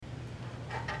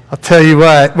I'll tell you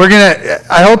what,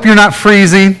 I hope you're not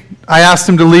freezing. I asked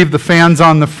him to leave the fans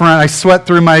on the front. I sweat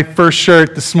through my first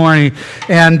shirt this morning,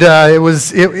 and it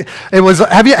was.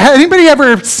 Have anybody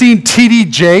ever seen T.D.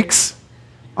 Jakes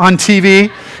on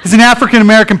TV? He's an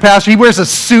African-American pastor. He wears a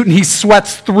suit, and he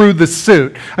sweats through the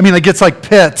suit. I mean, it gets like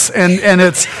pits, and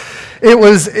he's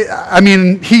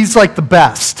like the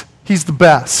best. He's the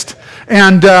best.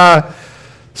 And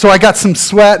so I got some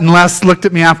sweat, and Les looked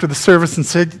at me after the service and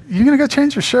said, "You going to go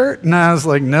change your shirt?" And I was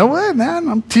like, "No way, man.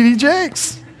 I'm T.D.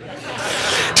 Jakes."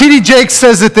 T.D. Jakes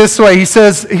says it this way.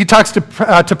 He talks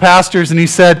to pastors, and he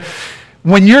said,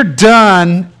 when you're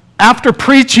done, after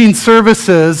preaching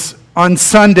services on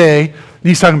Sunday, and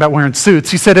he's talking about wearing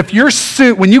suits, he said,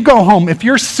 when you go home, if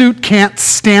your suit can't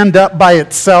stand up by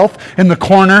itself in the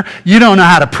corner, you don't know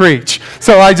how to preach.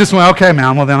 So I just went, okay,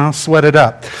 man, well then I'll sweat it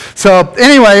up. So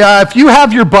anyway, if you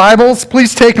have your Bibles,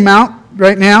 please take them out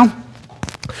right now.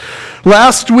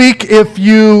 Last week, if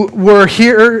you were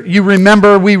here, you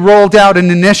remember we rolled out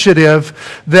an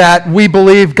initiative that we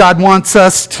believe God wants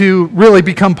us to really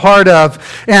become part of.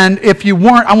 And if you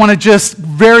weren't, I want to just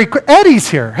very quick, Eddie's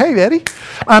here. Hey, Eddie.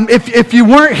 If you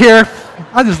weren't here,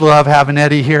 I just love having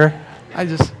Eddie here.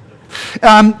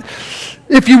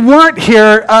 If you weren't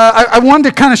here, I wanted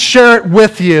to kind of share it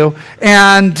with you,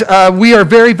 and we are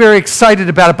very, very excited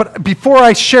about it. But before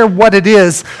I share what it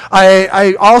is,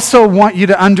 I also want you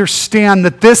to understand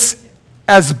that this,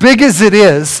 as big as it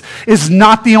is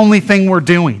not the only thing we're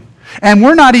doing. And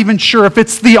we're not even sure if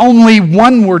it's the only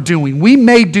one we're doing. We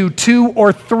may do 2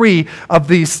 or 3 of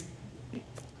these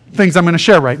things I'm going to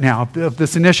share right now of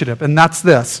this initiative, and that's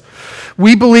this.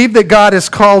 We believe that God has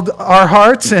called our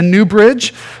hearts and New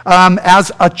Bridge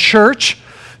as a church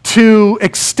to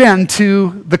extend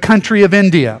to the country of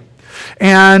India.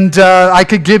 And I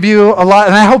could give you a lot,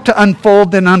 and I hope to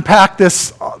unfold and unpack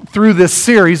this through this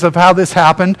series of how this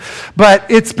happened. But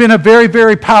it's been a very,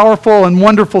 very powerful and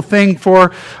wonderful thing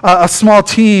for a small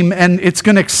team, and it's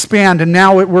going to expand, and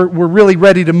now we're really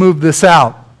ready to move this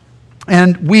out.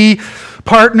 And we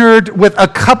partnered with a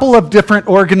couple of different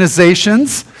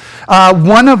organizations,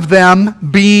 one of them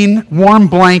being Warm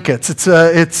Blankets.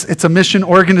 It's a mission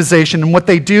organization, and what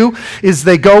they do is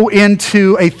they go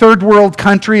into a third world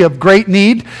country of great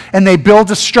need, and they build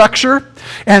a structure,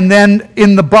 and then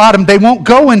in the bottom, they won't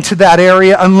go into that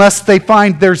area unless they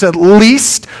find there's at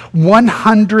least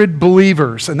 100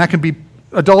 believers, and that can be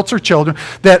adults or children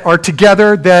that are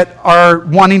together, that are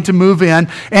wanting to move in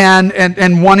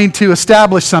and wanting to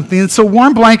establish something. And so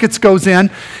Warm Blankets goes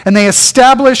in and they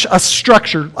establish a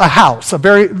structure, a house,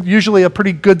 usually a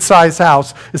pretty good sized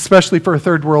house, especially for a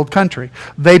third world country.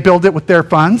 They build it with their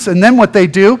funds, and then what they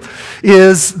do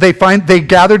is they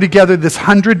gather together this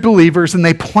 100 believers and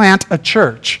they plant a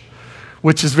church,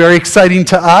 which is very exciting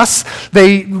to us.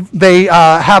 They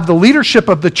have the leadership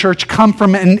of the church come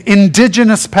from an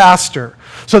indigenous pastor.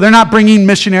 So they're not bringing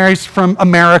missionaries from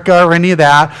America or any of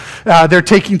that. They're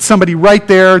taking somebody right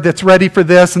there that's ready for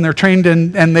this, and they're trained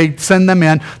and they send them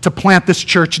in to plant this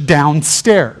church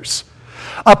downstairs.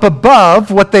 Up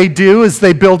above, what they do is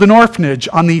they build an orphanage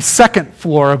on the second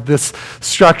floor of this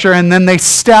structure, and then they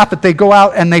staff it. They go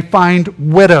out and they find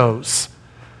widows,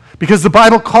 because the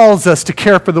Bible calls us to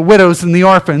care for the widows and the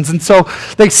orphans. And so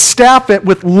they staff it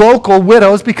with local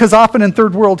widows, because often in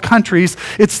third world countries,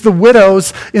 it's the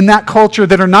widows in that culture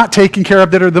that are not taken care of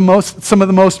that are some of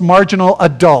the most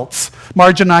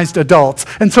marginalized adults.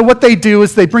 And so what they do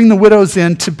is they bring the widows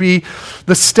in to be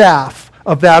the staff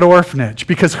of that orphanage,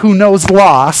 because who knows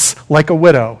loss like a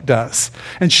widow does?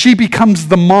 And she becomes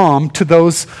the mom to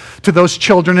those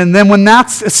children. And then when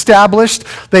that's established,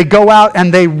 they go out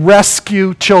and they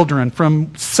rescue children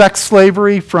from sex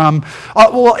slavery, from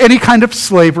any kind of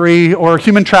slavery or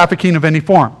human trafficking of any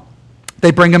form. They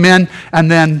bring them in,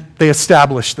 and then they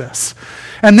establish this.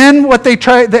 And then what they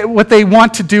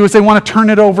want to do is they want to turn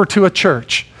it over to a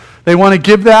church. They want to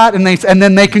give that, and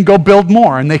then they can go build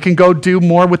more, and they can go do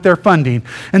more with their funding.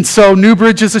 And so New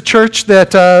Bridge is a church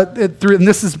that, and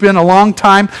this has been a long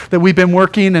time that we've been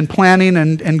working and planning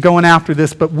and going after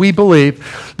this, but we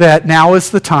believe that now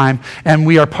is the time, and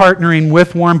we are partnering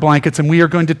with Warm Blankets, and we are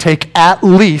going to take at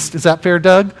least, is that fair,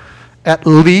 Doug? At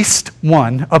least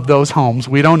one of those homes.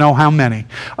 We don't know how many,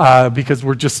 because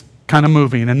we're just kind of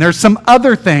moving. And there's some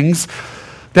other things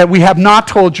that we have not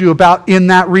told you about in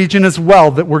that region as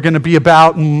well that we're going to be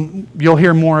about, and you'll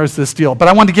hear more as this deal. But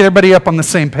I wanted to get everybody up on the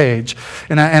same page,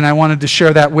 and I wanted to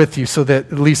share that with you so that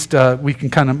at least we can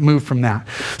kind of move from that.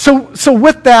 So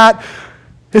with that,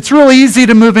 it's really easy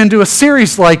to move into a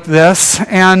series like this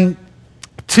and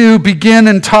to begin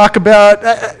and talk about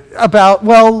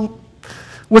well,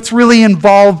 what's really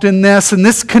involved in this, and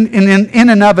this can, in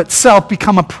and of itself,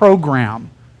 become a program.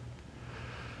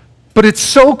 But it's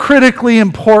so critically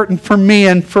important for me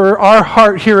and for our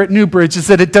heart here at Newbridge is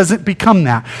that it doesn't become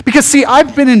that. Because see,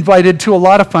 I've been invited to a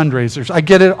lot of fundraisers. I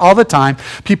get it all the time.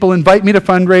 People invite me to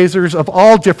fundraisers of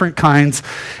all different kinds.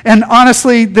 And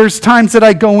honestly, there's times that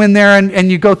I go in there and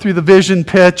you go through the vision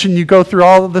pitch and you go through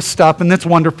all of this stuff, and it's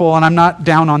wonderful, and I'm not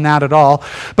down on that at all.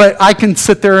 But I can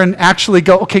sit there and actually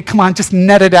go, okay, come on, just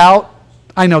net it out.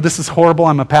 I know this is horrible.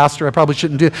 I'm a pastor. I probably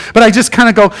shouldn't do it. But I just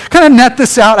kind of net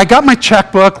this out. I got my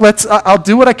checkbook. I'll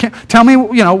do what I can. Tell me,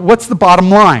 what's the bottom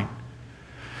line?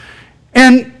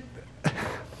 And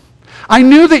I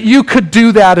knew that you could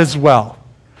do that as well.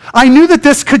 I knew that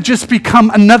this could just become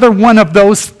another one of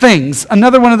those things.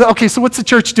 Okay, so what's the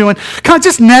church doing? Kind of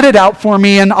just net it out for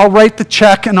me, and I'll write the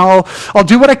check, and I'll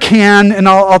do what I can, and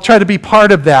I'll try to be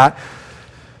part of that.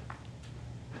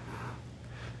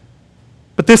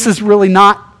 But this is really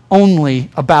not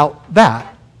only about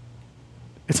that.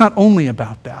 It's not only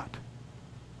about that.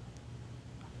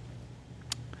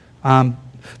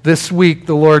 This week,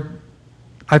 the Lord,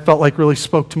 I felt like really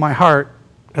spoke to my heart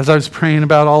as I was praying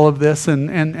about all of this, and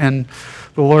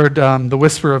the Lord, the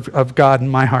whisper of God in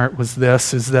my heart was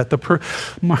this, is that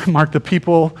Mark, the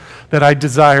people that I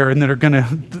desire and that are going to,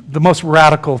 the most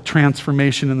radical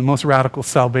transformation and the most radical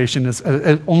salvation is,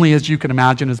 only as you can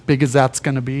imagine, as big as that's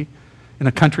going to be, in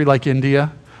a country like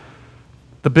India,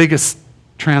 the biggest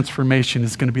transformation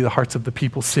is going to be the hearts of the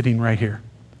people sitting right here.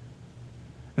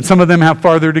 And some of them have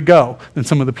farther to go than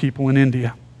some of the people in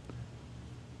India.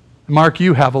 Mark,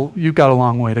 you've got a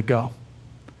long way to go.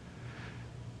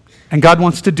 And God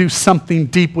wants to do something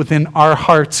deep within our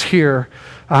hearts here.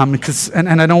 Because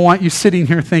I don't want you sitting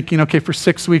here thinking, okay, for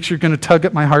 6 weeks you're going to tug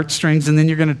at my heartstrings, and then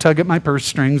you're going to tug at my purse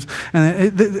strings.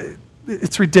 And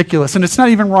it's ridiculous. And it's not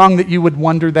even wrong that you would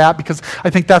wonder that, because I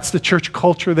think that's the church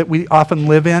culture that we often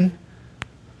live in.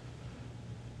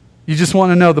 You just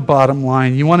want to know the bottom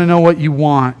line. You want to know what you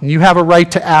want. And you have a right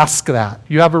to ask that.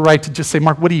 You have a right to just say,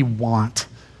 Mark, what do you want?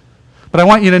 But I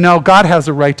want you to know God has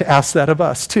a right to ask that of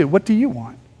us too. What do you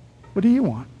want? What do you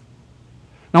want?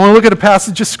 Now I want to look at a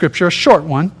passage of Scripture, a short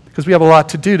one, because we have a lot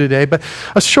to do today, but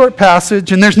a short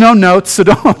passage, and there's no notes, so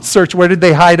don't search where did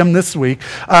they hide them this week.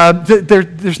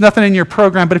 There's nothing in your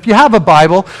program, but if you have a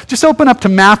Bible, just open up to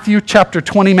Matthew chapter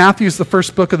 20. Matthew is the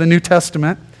first book of the New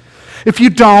Testament. If you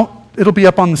don't, it'll be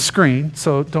up on the screen,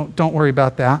 so don't worry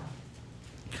about that.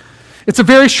 It's a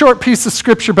very short piece of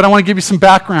Scripture, but I want to give you some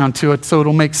background to it so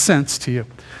it'll make sense to you.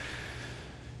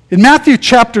 In Matthew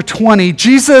chapter 20,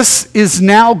 Jesus is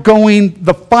now going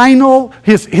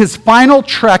his final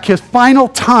trek, his final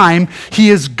time, he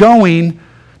is going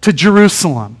to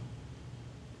Jerusalem.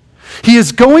 He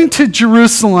is going to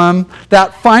Jerusalem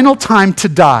that final time to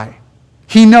die.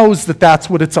 He knows that that's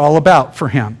what it's all about for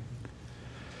him.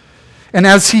 And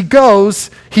as he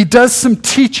goes, he does some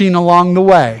teaching along the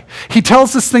way. He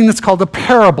tells this thing that's called a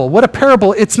parable. What a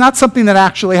parable, it's not something that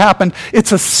actually happened.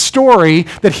 It's a story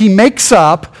that he makes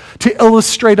up to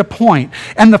illustrate a point.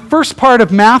 And the first part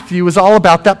of Matthew is all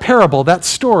about that parable, that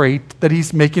story that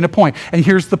he's making a point. And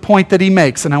here's the point that he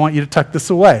makes, and I want you to tuck this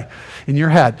away in your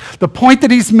head. The point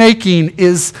that he's making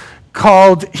is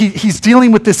called, he's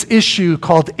dealing with this issue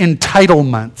called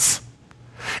entitlements.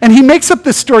 And he makes up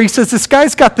this story. He says, this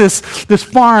guy's got this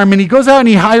farm, and he goes out and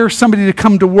he hires somebody to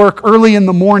come to work early in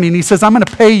the morning. He says, I'm going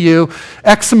to pay you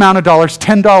X amount of dollars,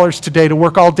 $10 today, to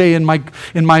work all day in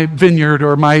my vineyard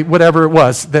or my whatever it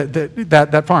was,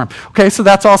 that farm. Okay, so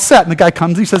that's all set. And the guy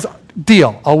comes, he says,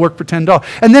 deal, I'll work for $10.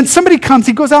 And then somebody comes,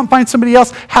 he goes out and finds somebody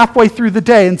else halfway through the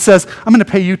day and says, I'm going to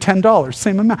pay you $10,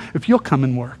 same amount, if you'll come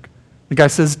and work. The guy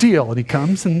says, deal, and he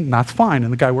comes, and that's fine,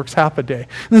 and the guy works half a day.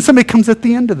 And then somebody comes at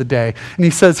the end of the day, and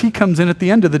he says he comes in at the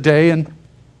end of the day, and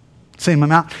same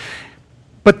amount.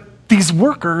 But these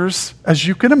workers, as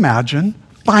you can imagine,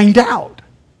 find out.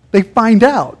 They find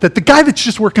out that the guy that's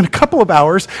just working a couple of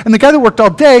hours and the guy that worked all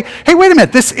day, hey, wait a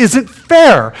minute, this isn't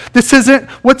fair. This isn't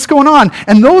what's going on.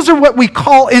 And those are what we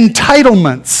call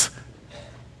entitlements.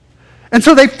 And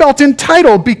so they felt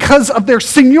entitled because of their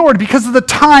seniority, because of the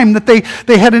time that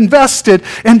they had invested.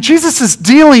 And Jesus is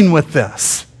dealing with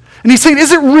this. And he's saying,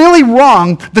 is it really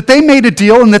wrong that they made a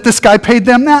deal and that this guy paid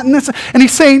them that and this? And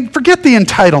he's saying, forget the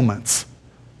entitlements.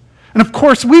 And of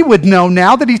course, we would know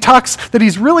now that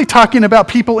he's really talking about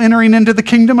people entering into the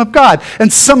kingdom of God.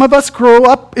 And some of us grow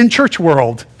up in church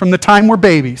world from the time we're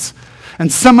babies. And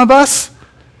some of us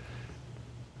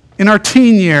in our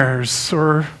teen years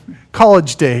or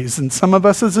college days, and some of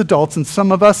us as adults, and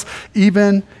some of us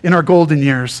even in our golden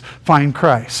years find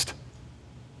Christ.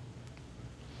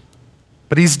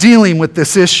 But he's dealing with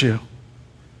this issue.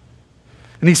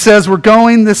 And he says, we're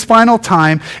going this final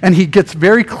time, and he gets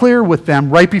very clear with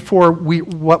them right before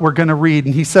what we're going to read.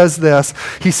 And he says this.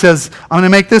 He says, I'm going to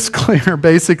make this clear,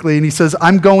 basically. And he says,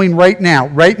 I'm going right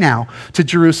now to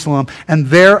Jerusalem, and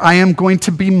there I am going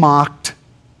to be mocked,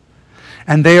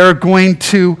 and they are going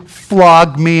to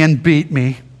flog me and beat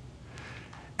me,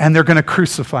 and they're going to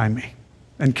crucify me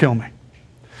and kill me.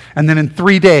 And then in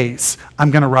 3 days, I'm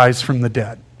going to rise from the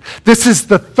dead. This is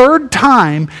the third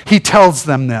time he tells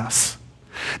them this.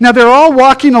 Now, they're all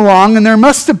walking along, and there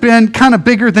must have been kind of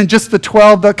bigger than just the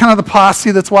 12, the kind of the posse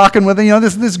that's walking with them,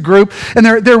 this group, and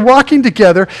they're walking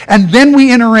together, and then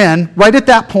we enter in, right at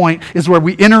that point is where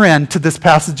we enter into this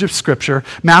passage of Scripture,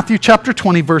 Matthew chapter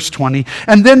 20, verse 20,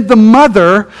 and then the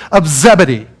mother of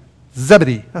Zebedee,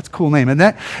 that's a cool name, isn't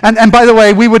it? And by the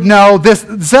way, we would know this,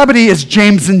 Zebedee is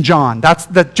James and John. That's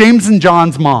James and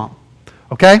John's mom,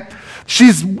 okay?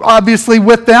 She's obviously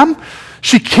with them.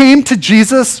 She came to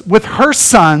Jesus with her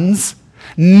sons,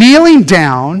 kneeling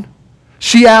down.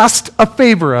 She asked a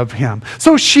favor of him.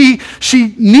 So she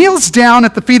kneels down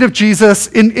at the feet of Jesus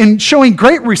in showing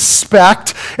great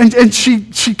respect, and she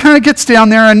kind of gets down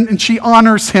there and she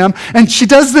honors him, and she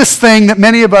does this thing that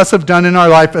many of us have done in our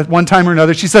life at one time or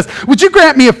another. She says, would you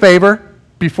grant me a favor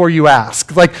before you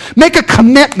ask? Like, make a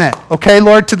commitment, okay,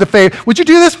 Lord, to the favor. Would you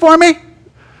do this for me?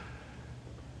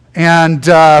 And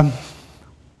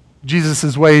Jesus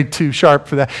is way too sharp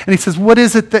for that. And he says, what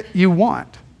is it that you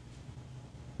want?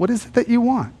 What is it that you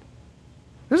want?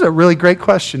 There's a really great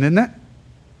question, isn't it?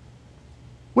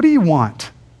 What do you want?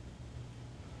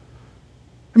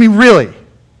 I mean, really.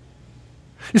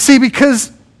 You see,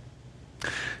 because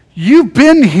you've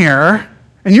been here,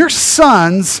 and your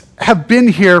sons have been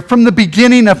here from the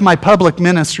beginning of my public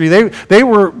ministry. They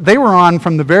were on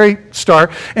from the very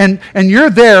start, and you're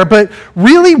there, but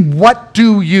really, what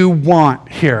do you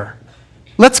want here?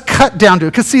 Let's cut down to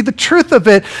it. Because see, the truth of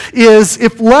it is,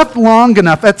 if left long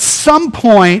enough, at some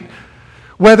point,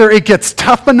 whether it gets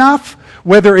tough enough,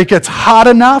 whether it gets hot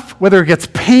enough, whether it gets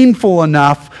painful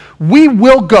enough, we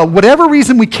will go. Whatever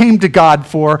reason we came to God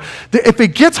for, if it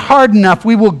gets hard enough,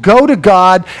 we will go to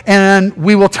God and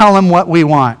we will tell him what we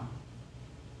want.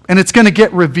 And it's going to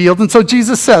get revealed. And so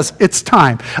Jesus says, it's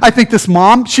time. I think this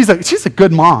mom, she's a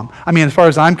good mom. I mean, as far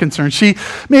as I'm concerned,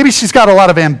 maybe she's got a lot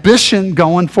of ambition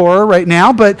going for her right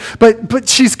now, but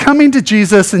she's coming to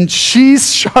Jesus, and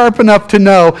she's sharp enough to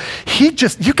know, you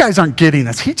guys aren't getting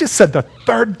this. He just said the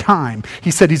third time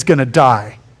he said he's going to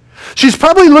die. She's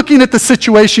probably looking at the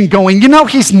situation going,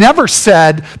 he's never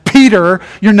said, Peter,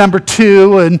 you're number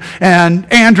 2,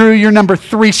 and Andrew, you're number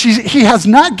 3. He has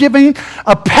not given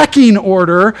a pecking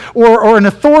order or an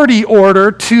authority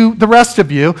order to the rest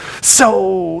of you.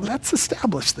 So let's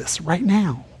establish this right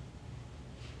now.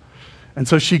 And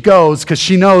so she goes, because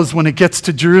she knows when it gets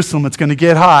to Jerusalem, it's going to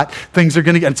get hot.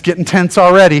 It's getting tense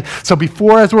already. So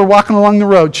as we're walking along the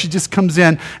road, she just comes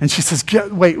in and she says,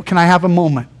 wait, can I have a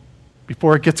moment?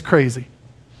 Before it gets crazy.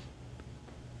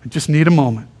 I just need a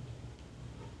moment.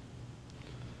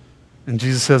 And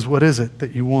Jesus says, what is it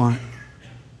that you want?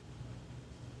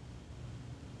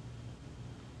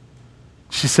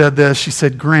 She said this, she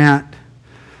said, grant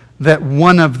that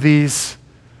one of these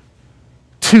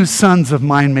 2 sons of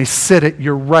mine may sit at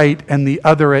your right and the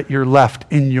other at your left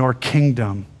in your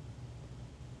kingdom.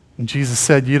 And Jesus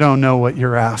said, you don't know what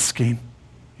you're asking.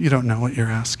 You don't know what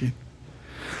you're asking.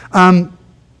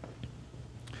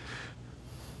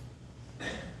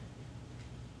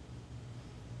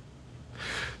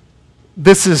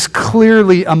 This is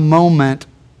clearly a moment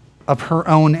of her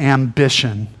own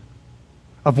ambition,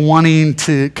 of wanting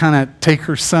to kind of take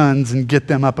her sons and get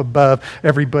them up above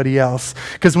everybody else.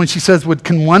 Because when she says,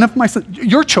 can one of my sons,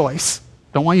 your choice,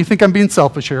 don't want you to think I'm being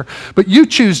selfish here, but you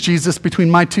choose, Jesus, between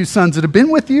my 2 sons that have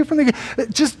been with you from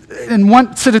the and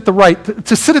one sit at the right.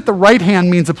 To sit at the right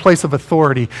hand means a place of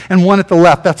authority, and one at the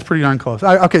left, that's pretty darn close.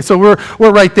 Okay, so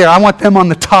we're right there. I want them on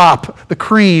the top, the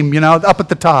cream, up at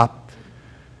the top.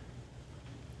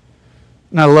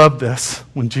 And I love this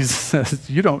when Jesus says,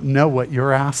 you don't know what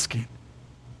you're asking.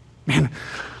 Man,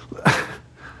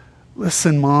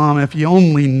 listen, Mom, if you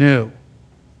only knew.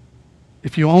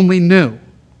 If you only knew.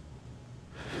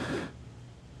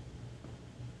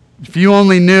 If you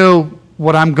only knew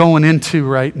what I'm going into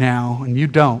right now, and you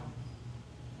don't.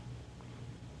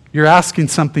 You're asking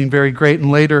something very great,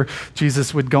 and later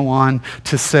Jesus would go on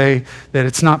to say that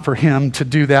it's not for him to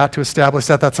do that, to establish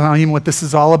that. That's not even what this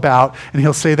is all about, and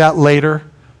he'll say that later.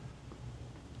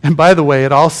 And by the way,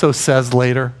 it also says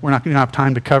later, we're not going to have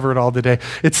time to cover it all today,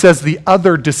 it says the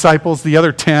other disciples, the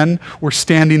other 10, were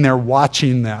standing there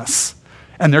watching this,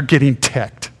 and they're getting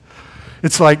ticked.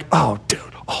 It's like, oh, dude,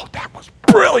 that was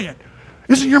brilliant.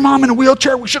 Isn't your mom in a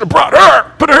wheelchair? We should have brought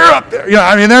her, put her up there.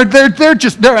 I mean,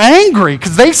 they're angry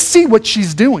because they see what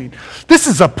she's doing. This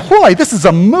is a ploy. This is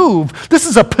a move. This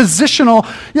is a positional,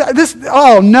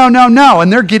 no.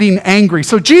 And they're getting angry.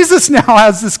 So Jesus now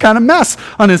has this kind of mess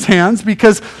on his hands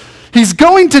because he's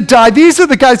going to die. These are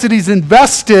the guys that he's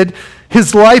invested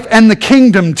his life and the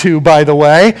kingdom to, by the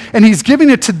way, and he's giving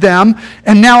it to them,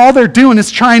 and now all they're doing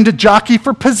is trying to jockey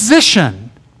for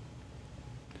position.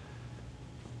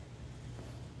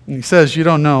 And he says, you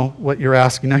don't know what you're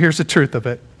asking. Now here's the truth of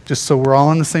it, just so we're all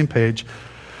on the same page.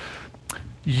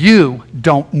 You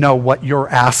don't know what you're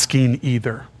asking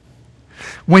either.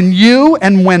 When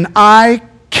I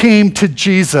came to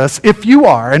Jesus, if you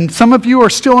are, and some of you are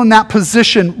still in that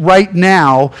position right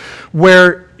now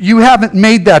where you haven't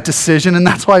made that decision, and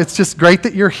that's why it's just great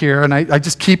that you're here, and I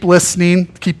just keep listening,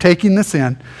 keep taking this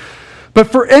in.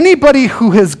 But for anybody who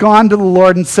has gone to the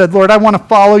Lord and said, Lord, I want to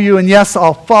follow you, and yes,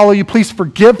 I'll follow you. Please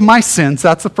forgive my sins.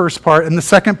 That's the first part. And the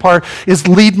second part is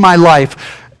lead my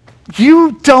life.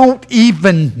 You don't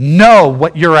even know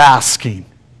what you're asking.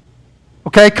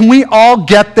 Okay? Can we all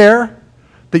get there?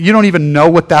 That you don't even know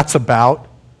what that's about?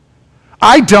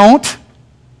 I don't.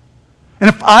 And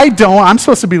if I don't, I'm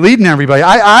supposed to be leading everybody.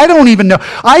 I don't even know.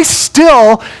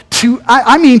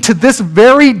 To this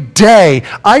very day,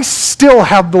 I still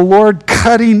have the Lord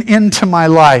cutting into my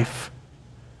life.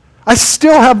 I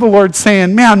still have the Lord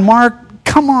saying, man, Mark,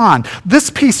 come on.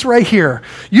 This piece right here,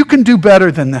 you can do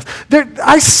better than this.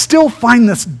 I still find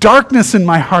this darkness in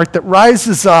my heart that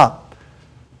rises up.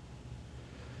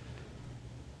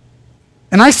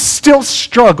 And I still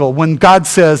struggle when God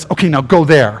says, okay, now go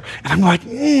there. And I'm like,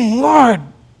 Lord,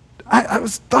 I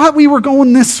thought we were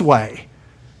going this way.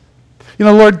 You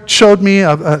know, the Lord showed me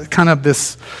a kind of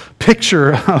this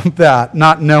picture of that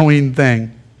not knowing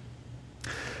thing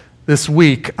this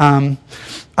week. I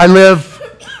live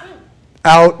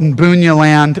out in Bunya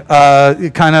land.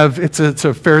 It's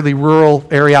a fairly rural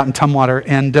area out in Tumwater,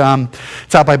 and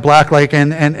it's out by Black Lake,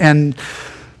 and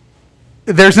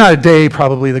there's not a day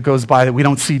probably that goes by that we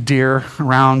don't see deer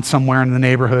around somewhere in the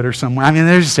neighborhood or somewhere. I mean,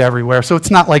 they're just everywhere. So it's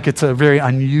not like it's a very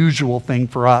unusual thing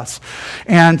for us.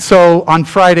 And so on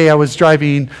Friday, I was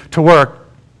driving to work,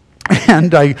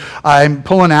 and I'm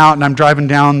pulling out, and I'm driving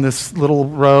down this little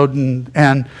road,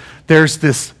 and there's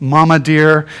this mama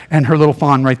deer and her little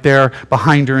fawn right there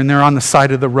behind her, and they're on the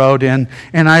side of the road, and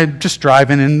I'm just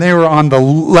driving, and they were on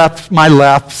my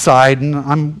left side, and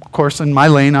I'm, of course, in my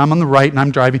lane. I'm on the right, and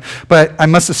I'm driving, but I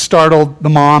must have startled the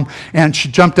mom, and she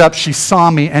jumped up, she saw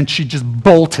me, and she just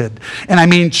bolted, and I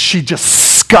mean, she just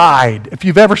skied. If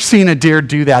you've ever seen a deer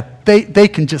do that, they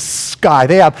can just sky.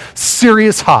 They have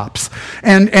serious hops,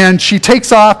 and she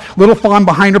takes off, little fawn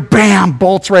behind her, bam,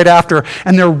 bolts right after her,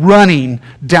 and they're running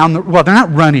down well, they're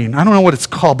not running. I don't know what it's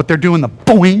called, but they're doing the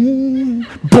boing,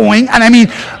 boing. And I mean,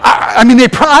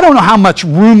 I don't know how much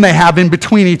room they have in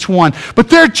between each one, but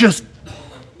they're just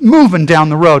moving down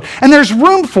the road. And there's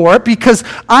room for it because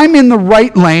I'm in the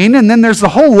right lane, and then there's the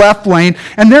whole left lane,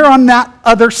 and they're on that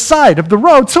other side of the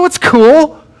road. So it's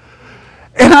cool.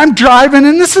 And I'm driving,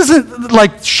 and this isn't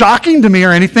like shocking to me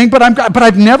or anything, but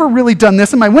I've never really done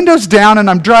this. And my window's down, and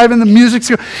I'm driving, the music's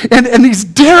going, and these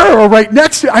deer are right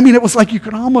next to me. I mean, it was like you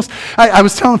could almost. I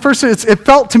was telling first, it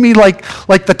felt to me like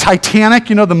the Titanic,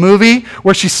 you know, the movie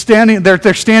where she's standing.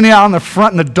 They're standing out on the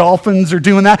front, and the dolphins are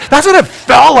doing that. That's what it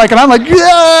felt like, and I'm like,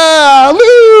 yeah,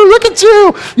 woo, look at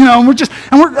you, you know.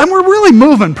 And we're really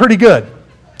moving pretty good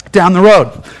down the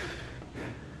road.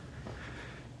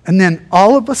 And then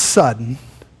all of a sudden,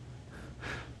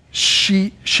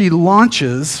 she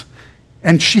launches,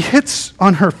 and she hits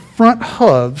on her front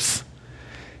hooves.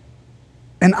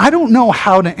 And I don't know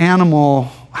how an animal,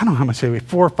 I don't know how much they weigh,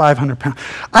 400 or 500 pounds.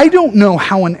 I don't know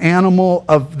how an animal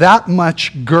of that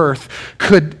much girth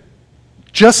could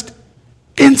just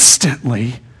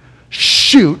instantly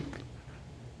shoot.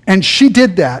 And she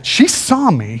did that. She saw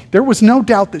me. There was no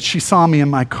doubt that she saw me in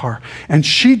my car. And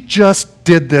she just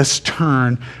did this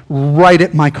turn right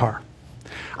at my car.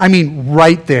 I mean,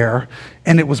 right there.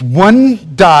 And it was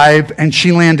one dive, and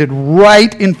she landed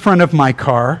right in front of my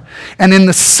car. And in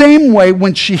the same way,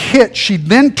 when she hit, she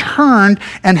then turned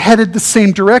and headed the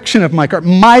same direction of my car.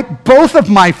 Both of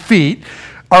my feet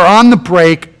are on the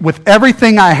brake with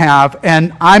everything I have,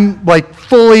 and I'm like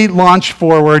fully launched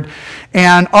forward.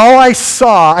 And all I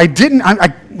saw, I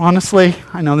honestly,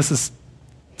 I know this is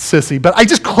sissy, but I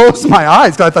just closed my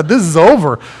eyes because I thought, this is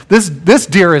over. This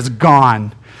deer is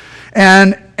gone.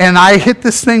 And I hit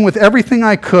this thing with everything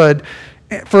I could.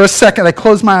 For a second, I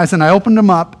closed my eyes and I opened them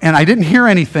up, and I didn't hear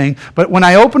anything. But when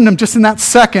I opened them, just in that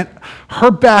second,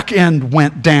 her back end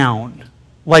went down,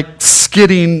 like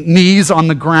skidding, knees on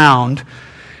the ground.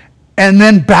 and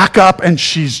then back up, and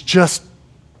she's just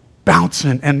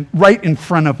bouncing and right in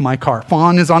front of my car.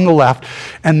 Fawn is on the left,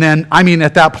 and then,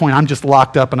 at that point, I'm just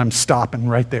locked up and I'm stopping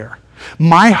right there.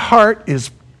 My heart is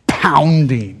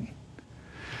pounding.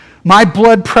 My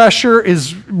blood pressure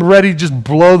is ready to just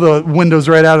blow the windows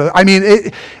right out of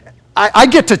it. I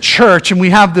get to church and we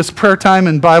have this prayer time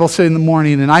and Bible study in the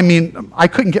morning, and I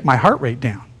couldn't get my heart rate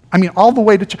down. All the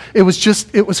way to church. It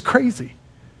was crazy.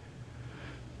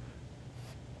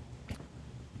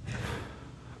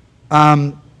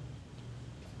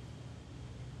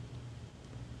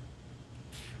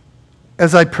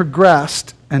 As I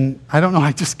progressed, and I don't know,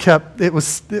 I just kept, it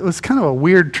was kind of a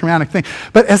weird, traumatic thing.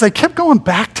 But as I kept going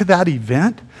back to that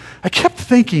event, I kept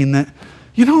thinking that,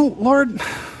 Lord,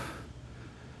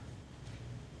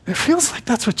 it feels like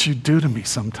that's what you do to me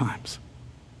sometimes.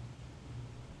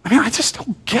 I just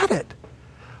don't get it.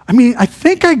 I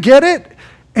think I get it,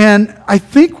 and I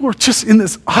think we're just in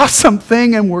this awesome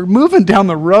thing, and we're moving down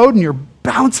the road, and you're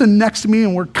bouncing next to me,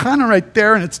 and we're kind of right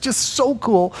there, and it's just so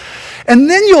cool. And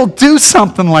then you'll do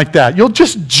something like that. You'll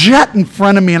just jet in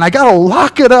front of me, and I got to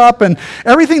lock it up, and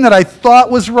everything that I thought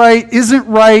was right isn't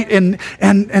right, and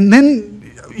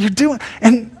then you're doing,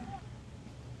 and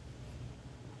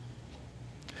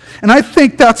I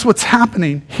think that's what's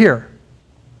happening here.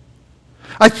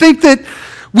 I think that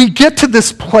we get to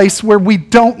this place where we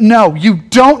don't know. You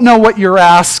don't know what you're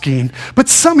asking. But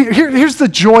here's the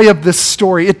joy of this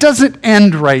story. It doesn't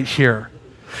end right here.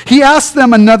 He asks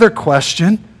them another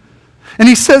question, and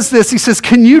he says this. He says,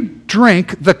 can you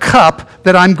drink the cup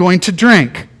that I'm going to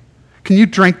drink? Can you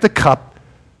drink the cup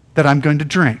that I'm going to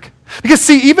drink? Because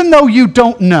see, even though you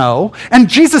don't know, and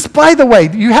Jesus, by the way,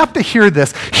 you have to hear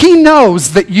this, he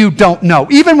knows that you don't know.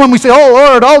 Even when we say, oh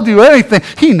Lord, I'll do anything,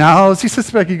 he knows. He sits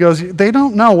back, he goes, they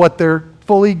don't know what they're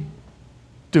fully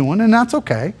doing, and that's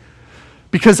okay.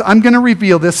 Because I'm going to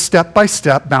reveal this step by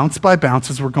step, bounce by bounce,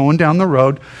 as we're going down the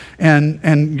road,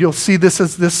 and you'll see this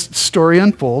as this story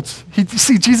unfolds.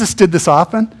 See, Jesus did this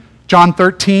often. John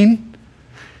 13,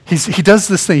 he does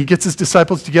this thing. He gets his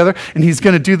disciples together, and he's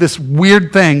going to do this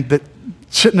weird thing that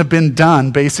shouldn't have been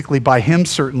done, basically, by him,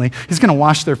 certainly. He's going to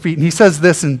wash their feet. And he says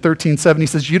this in 13:7. He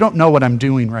says, you don't know what I'm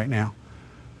doing right now,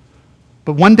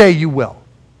 but one day you will.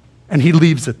 And he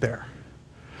leaves it there.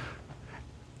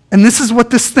 And this is what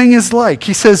this thing is like.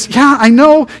 He says, yeah, I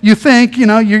know you think, you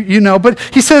know, but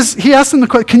he asks them the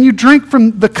question, can you drink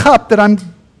from the cup that I'm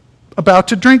about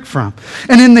to drink from?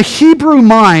 And in the Hebrew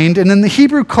mind and in the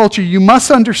Hebrew culture, you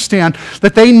must understand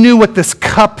that they knew what this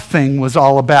cup thing was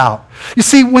all about. You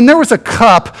see, when there was a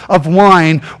cup of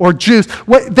wine or juice,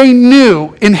 what they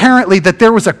knew inherently that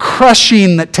there was a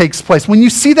crushing that takes place. When you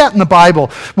see that in the Bible,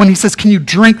 when he says, can you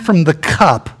drink from the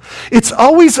cup? It's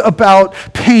always about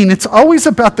pain. It's always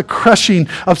about the crushing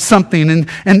of something. And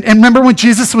remember when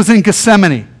Jesus was in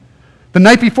Gethsemane, the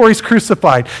night before he's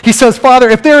crucified, he says, Father,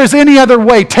 if there is any other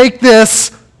way, take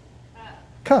this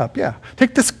cup. Yeah,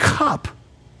 take this cup.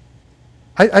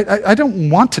 I don't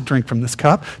want to drink from this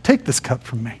cup. Take this cup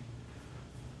from me.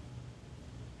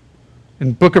 In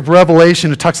the book of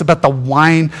Revelation, it talks about the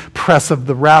wine press of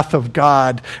the wrath of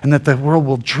God, and that the world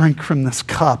will drink from this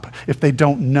cup if they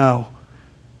don't know,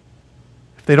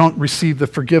 if they don't receive the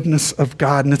forgiveness of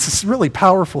God. And it's this really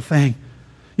powerful thing.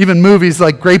 Even movies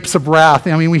like Grapes of Wrath,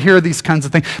 we hear these kinds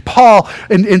of things. Paul,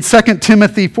 in 2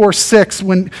 Timothy 4:6,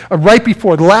 when right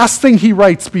before, the last thing he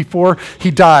writes before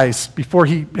he dies, before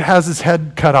he has his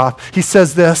head cut off, he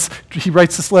says this, he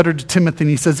writes this letter to Timothy, and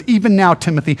he says, even now,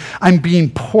 Timothy, I'm being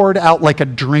poured out like a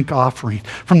drink offering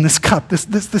from this cup,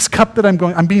 this cup that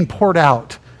I'm being poured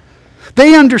out.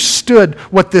 They understood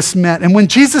what this meant. And when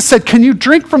Jesus said, can you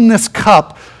drink from this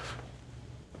cup?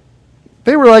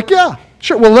 They were like, yeah.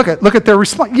 Sure, well, look at their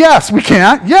response. Yes, we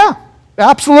can. Yeah,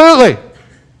 absolutely.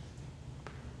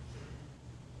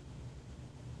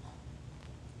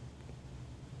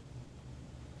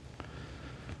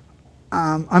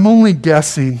 I'm only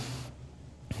guessing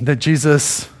that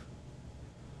Jesus,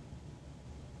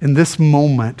 in this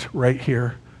moment right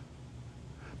here,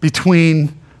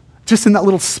 between, just in that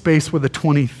little space where the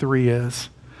 23 is,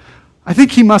 I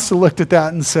think he must have looked at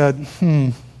that and said,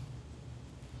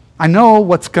 I know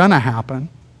what's going to happen.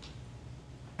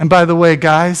 And by the way,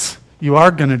 guys, you are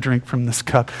going to drink from this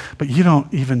cup, but you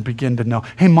don't even begin to know.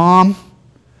 Hey, Mom,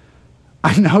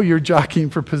 I know you're jockeying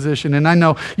for position, and I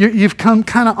know you've come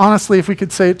kind of honestly, if we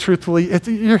could say it truthfully,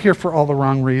 you're here for all the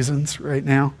wrong reasons right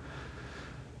now.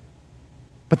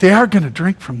 But they are going to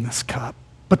drink from this cup.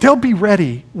 But they'll be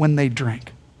ready when they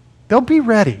drink. They'll be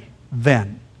ready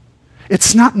then.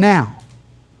 It's not now.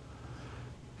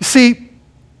 You see,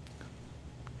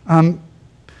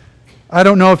 I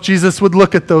don't know if Jesus would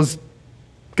look at those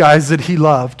guys that he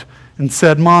loved and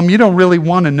said, Mom, you don't really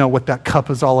want to know what that cup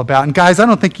is all about. And guys, I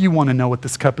don't think you want to know what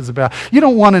this cup is about. You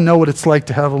don't want to know what it's like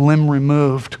to have a limb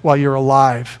removed while you're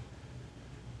alive.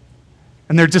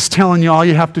 And they're just telling you all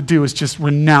you have to do is just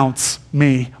renounce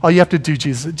me. All you have to do,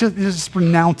 Jesus, just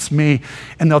renounce me.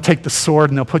 And they'll take the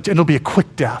sword and it'll be a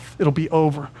quick death. It'll be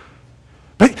over.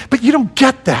 But you don't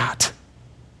get that.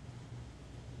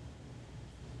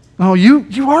 Oh,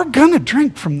 you are going to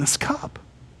drink from this cup.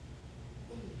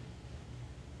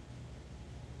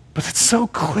 But it's so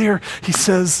clear. He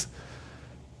says,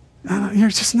 you're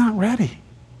just not ready.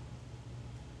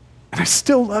 And I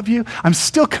still love you. I'm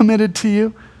still committed to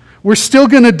you. We're still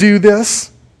going to do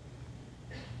this.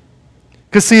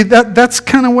 Because see, that's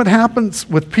kind of what happens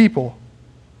with people.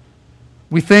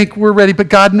 We think we're ready, but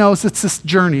God knows it's this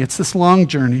journey. It's this long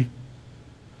journey.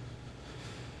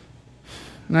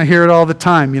 And I hear it all the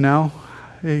time,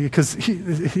 because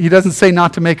he doesn't say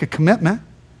not to make a commitment.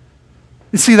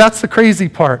 You see, that's the crazy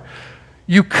part.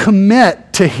 You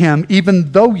commit to him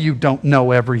even though you don't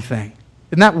know everything.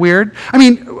 Isn't that weird? I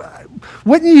mean,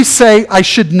 wouldn't you say, I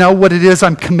should know what it is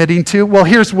I'm committing to? Well,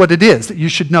 here's what it is that you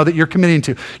should know that you're committing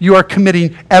to. You are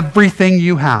committing everything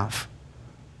you have.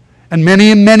 And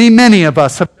many, many, many of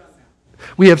us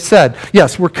we have said,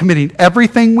 yes, we're committing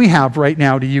everything we have right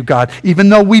now to you, God. Even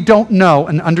though we don't know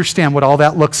and understand what all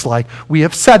that looks like, we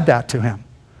have said that to him.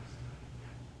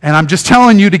 And I'm just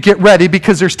telling you to get ready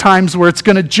because there's times where it's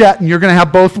going to jet and you're going to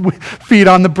have both feet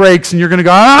on the brakes and you're going to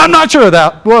go, I'm not sure of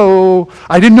that. Whoa,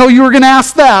 I didn't know you were going to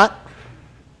ask that.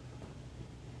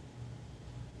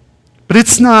 But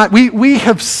it's not. We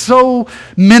have so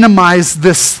minimized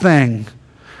this thing.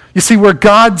 You see, where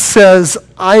God says,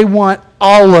 I want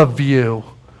all of you,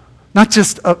 not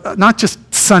just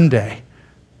Sunday.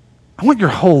 I want your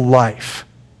whole life.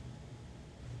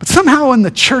 But somehow in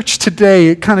the church today,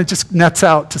 it kind of just nets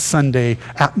out to Sunday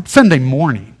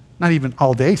morning, not even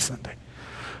all day Sunday.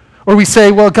 Or we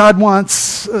say, well, God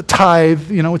wants a tithe,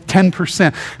 with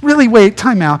 10%. Really, wait,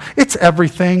 time out. It's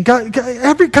everything.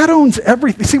 God owns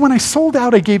everything. See, when I sold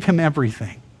out, I gave him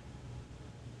everything.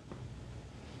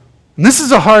 And this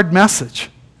is a hard message.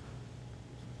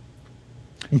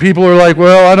 And people are like,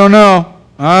 well, I don't know.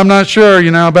 I'm not sure,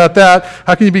 about that.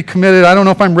 How can you be committed? I don't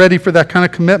know if I'm ready for that kind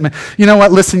of commitment. You know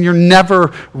what? Listen, you're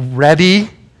never ready.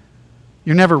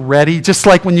 You're never ready. Just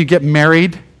like when you get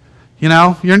married, you're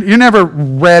never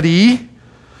ready.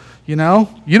 You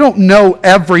don't know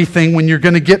everything when you're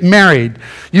going to get married.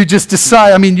 You just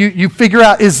decide, you figure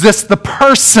out, is this the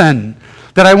person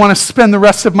that I want to spend the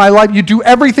rest of my life? You do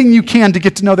everything you can to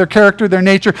get to know their character, their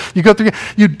nature.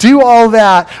 You do all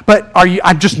that, but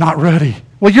I'm just not ready.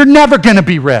 Well, you're never going to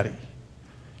be ready.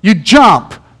 You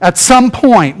jump at some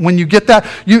point when you get that,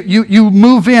 you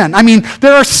move in.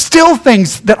 There are still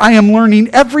things that I am learning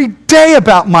every day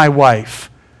about my wife.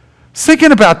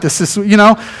 Thinking about this, when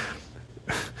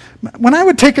I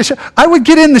would take a shower, I would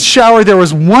get in the shower, there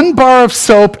was one bar of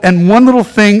soap and one little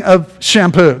thing of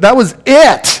shampoo. That was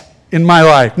it in my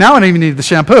life. Now I don't even need the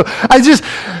shampoo.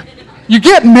 You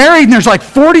get married and there's like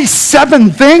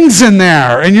 47 things in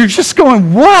there and you're just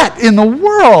going, what in the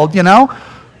world,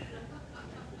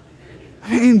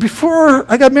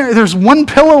 Before I got married, there's one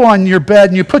pillow on your bed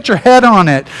and you put your head on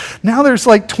it. Now there's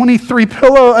like 23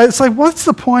 pillows. It's like, what's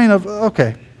the point of,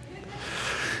 okay.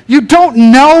 You don't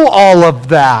know all of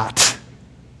that.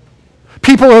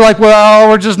 People are like, well,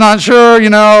 we're just not sure,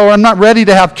 I'm not ready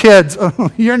to have kids.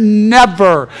 You're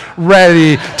never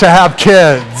ready to have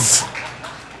kids.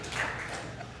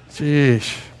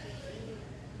 Sheesh.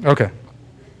 Okay.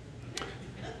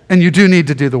 And you do need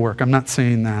to do the work. I'm not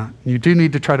saying that. You do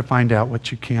need to try to find out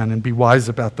what you can and be wise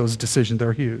about those decisions.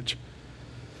 They're huge.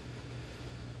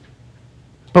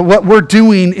 But what we're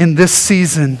doing in this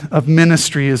season of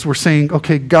ministry is we're saying,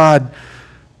 okay, God,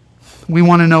 we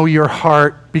want to know your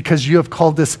heart because you have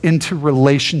called us into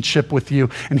relationship with you.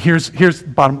 And here's your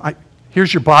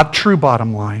true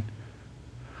bottom line.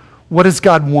 What does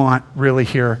God want really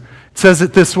here? It says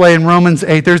it this way in Romans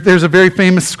 8. There's a very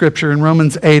famous scripture in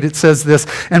Romans 8. It says this,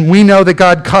 and we know that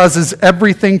God causes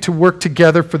everything to work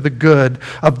together for the good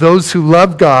of those who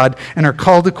love God and are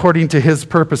called according to his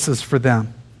purposes for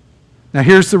them. Now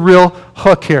here's the real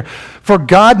hook here. For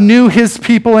God knew his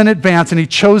people in advance and he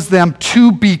chose them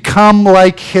to become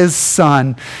like his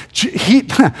son.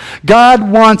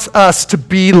 God wants us to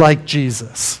be like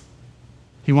Jesus.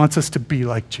 He wants us to be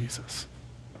like Jesus.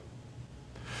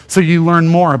 So you learn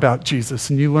more about Jesus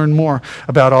and you learn more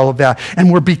about all of that.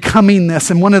 And we're becoming this.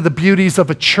 And one of the beauties of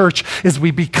a church is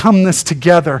we become this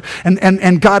together.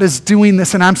 And God is doing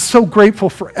this. And I'm so grateful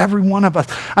for every one of us.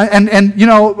 And you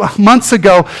know, months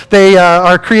ago,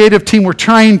 our creative team were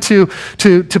trying to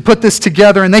put this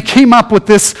together. And they came up with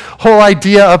this whole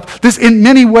idea of this, in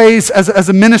many ways, as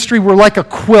a ministry, we're like a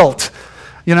quilt.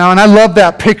 You know, and I love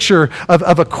that picture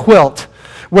of a quilt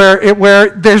where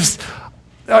there's,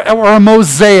 or a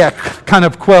mosaic kind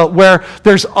of quilt where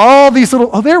there's all these little,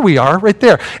 oh, there we are, right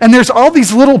there. And there's all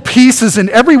these little pieces, and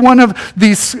every one of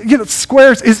these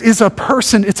squares is a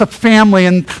person, it's a family.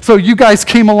 And so you guys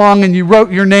came along and you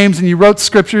wrote your names and you wrote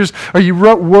scriptures, or you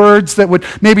wrote words that would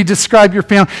maybe describe your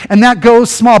family. And that goes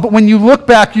small, but when you look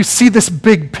back, you see this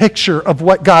big picture of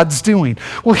what God's doing.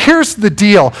 Well, here's the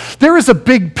deal. There is a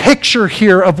big picture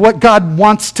here of what God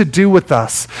wants to do with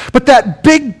us. But that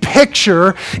big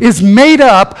picture is made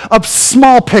up of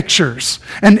small pictures,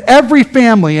 and every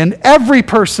family and every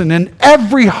person and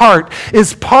every heart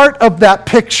is part of that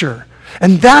picture,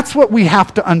 and that's what we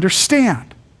have to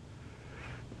understand.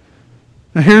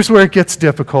 Now here's where it gets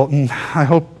difficult, and I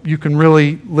hope you can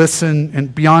really listen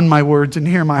and beyond my words and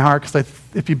hear my heart, because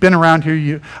if you've been around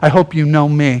here, I hope you know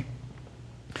me.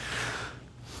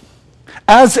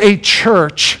 As a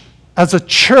church,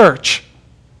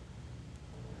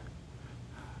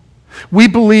 we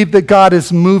believe that God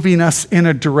is moving us in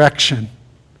a direction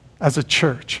as a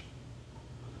church.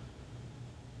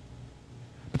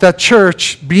 But that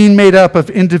church, being made up of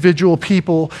individual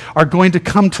people, are going to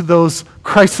come to those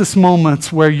crisis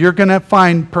moments where you're going to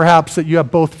find perhaps that you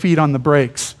have both feet on the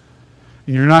brakes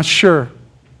and you're not sure.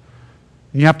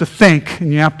 And you have to think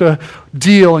and you have to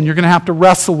deal, and you're going to have to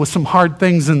wrestle with some hard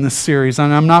things in this series.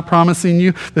 And I'm not promising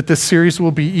you that this series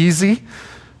will be easy.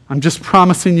 I'm just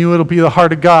promising you it'll be the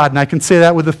heart of God, and I can say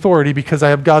that with authority because I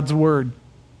have God's word.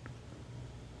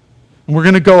 And we're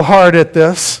going to go hard at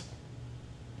this.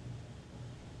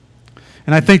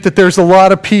 And I think that there's a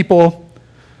lot of people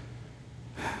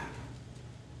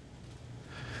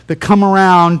that come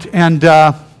around and,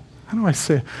 how do I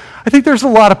say it? I think there's a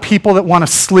lot of people that want to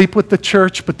sleep with the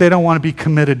church, but they don't want to be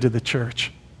committed to the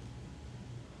church.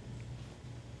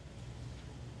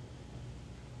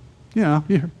 You know,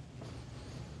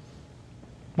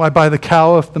 why buy the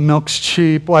cow if the milk's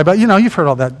cheap? Why buy, you've heard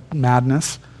all that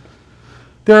madness.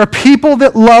 There are people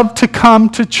that love to come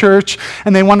to church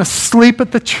and they want to sleep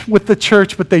with the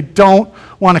church, but they don't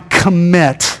want to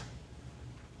commit.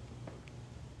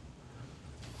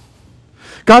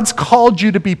 God's called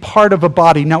you to be part of a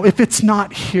body. Now, if it's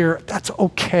not here, that's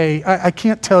okay. I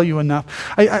can't tell you enough.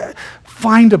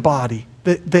 Find a body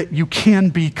that you can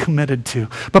be committed to.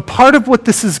 But part of what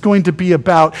this is going to be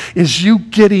about is you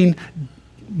getting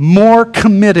more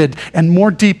committed and more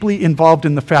deeply involved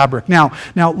in the fabric. Now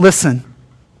listen,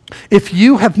 if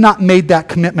you have not made that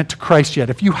commitment to Christ yet,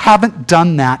 if you haven't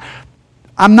done that,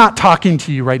 I'm not talking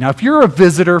to you right now. If you're a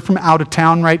visitor from out of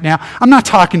town right now, I'm not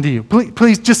talking to you.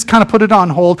 Please just kind of put it on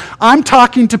hold. I'm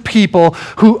talking to people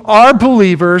who are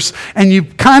believers, and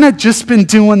you've kind of just been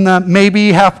doing the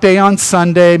maybe half day on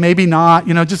Sunday, maybe not,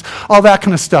 just all that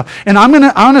kind of stuff. And I'm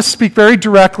gonna speak very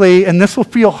directly, and this will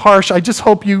feel harsh. I just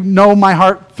hope you know my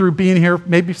heart through being here,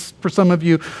 maybe for some of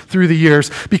you through the years,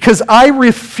 because I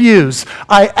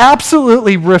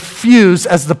absolutely refuse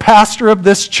as the pastor of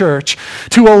this church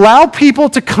to allow people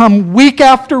to come week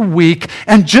after week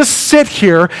and just sit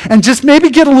here and just maybe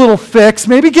get a little fix,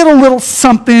 maybe get a little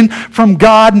something from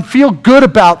God and feel good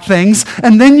about things,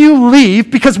 and then you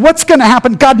leave, because what's going to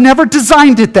happen? God never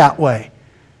designed it that way.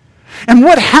 And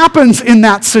what happens in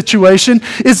that situation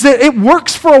is that it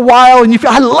works for a while, and you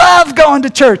feel, I love going to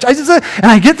church. And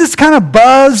I get this kind of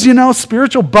buzz,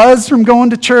 spiritual buzz from going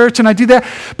to church, and I do that.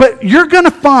 But you're going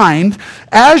to find,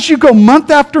 as you go month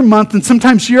after month, and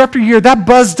sometimes year after year, that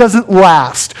buzz doesn't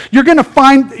last. You're going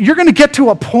to get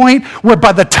to a point where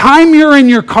by the time you're in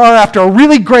your car after a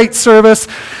really great service,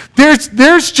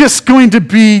 there's just going to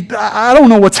be, I don't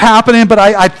know what's happening, but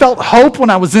I felt hope when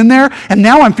I was in there, and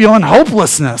now I'm feeling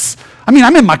hopelessness.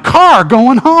 I'm in my car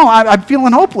going home. I'm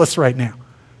feeling hopeless right now.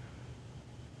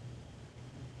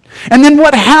 And then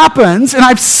what happens, and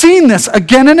I've seen this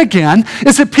again and again,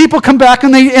 is that people come back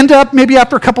and they end up maybe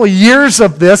after a couple of years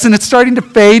of this, and it's starting to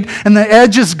fade and the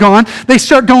edge is gone. They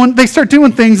start doing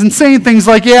things and saying things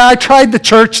like, yeah, I tried the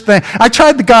church thing. I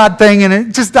tried the God thing, and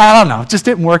it just, I don't know, it just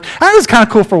didn't work. It was kind of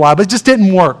cool for a while, but it just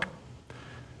didn't work.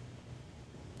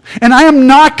 And I am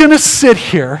not going to sit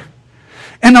here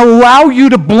and allow you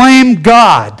to blame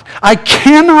God. I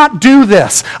cannot do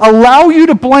this. Allow you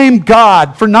to blame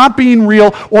God for not being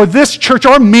real, or this church,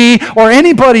 or me, or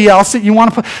anybody else that you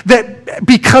want to put, that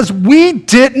because we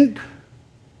didn't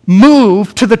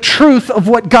move to the truth of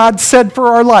what God said for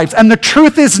our lives. And the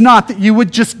truth is not that you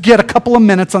would just get a couple of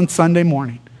minutes on Sunday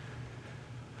morning.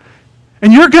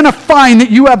 And you're going to find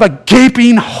that you have a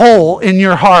gaping hole in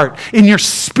your heart, in your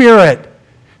spirit.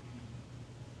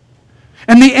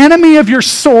 And the enemy of your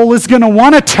soul is going to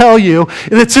want to tell you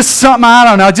it's just something, I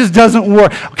don't know, it just doesn't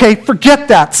work. Okay, forget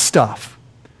that stuff.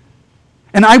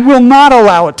 And I will not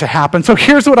allow it to happen. So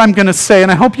here's what I'm going to say,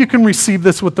 and I hope you can receive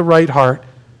this with the right heart.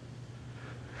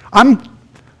 I'm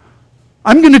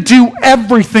going to do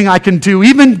everything I can do,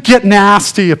 even get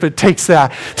nasty if it takes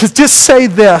that, to just say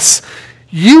this.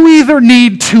 You either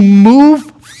need to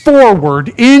move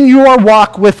forward in your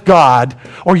walk with God,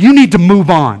 or you need to move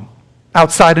on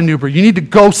outside of Newbury. You need to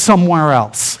go somewhere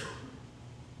else.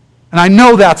 And I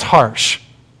know that's harsh.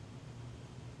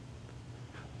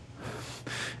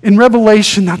 In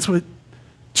Revelation, that's what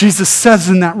Jesus says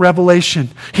in that Revelation.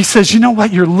 He says, you know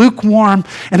what? You're lukewarm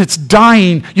and it's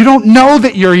dying. You don't know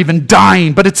that you're even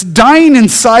dying, but it's dying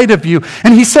inside of you.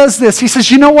 And he says this. He says,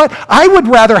 you know what? I would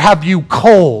rather have you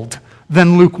cold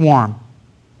than lukewarm.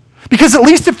 Because at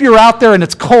least if you're out there and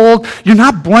it's cold, you're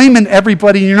not blaming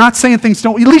everybody and you're not saying things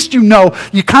don't. At least you know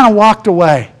you kind of walked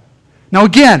away. Now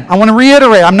again, I want to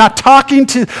reiterate, I'm not talking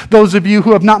to those of you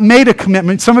who have not made a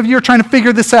commitment. Some of you are trying to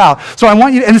figure this out. So I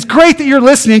want you, and it's great that you're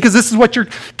listening because this is what you're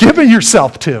giving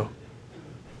yourself to.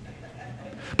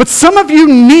 But some of you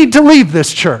need to leave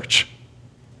this church.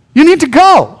 You need to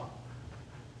go.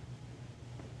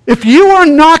 If you are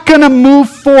not going to move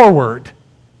forward,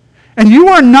 and you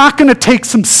are not going to take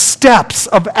some steps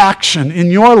of action in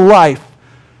your life,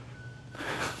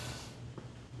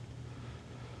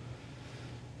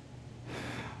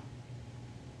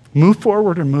 move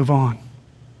forward or move on.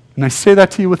 And I say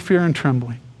that to you with fear and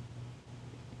trembling.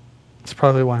 It's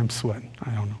probably why I'm sweating.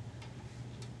 I don't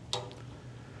know.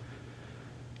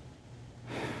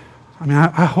 I mean,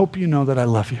 I hope you know that I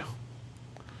love you.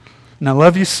 And I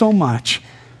love you so much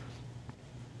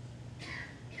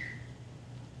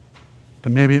that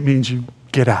maybe it means you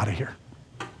get out of here.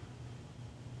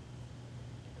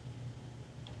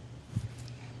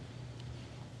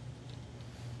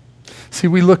 See,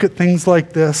 we look at things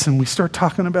like this and we start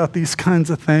talking about these kinds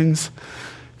of things.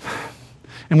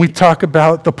 And we talk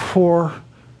about the poor.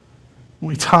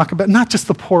 We talk about not just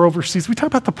the poor overseas. We talk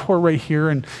about the poor right here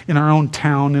in our own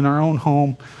town, in our own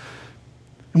home.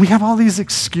 And we have all these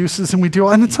excuses and we do,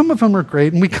 and some of them are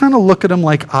great. And we kind of look at them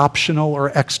like optional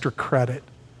or extra credit.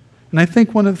 And I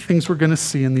think one of the things we're going to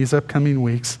see in these upcoming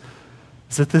weeks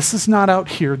is that this is not out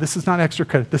here. This is not extra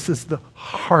credit. This is the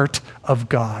heart of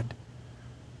God.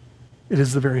 It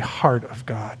is the very heart of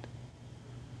God.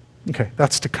 Okay,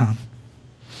 that's to come.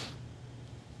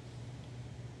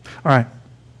 All right.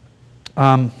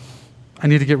 I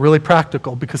need to get really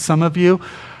practical because some of you,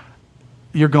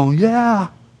 you're going, yeah.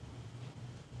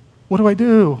 What do I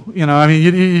do? You know, I mean,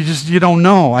 you don't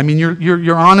know. I mean,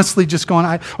 you're honestly just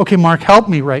going, okay, Mark, help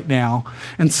me right now.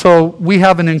 And so we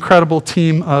have an incredible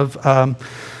team of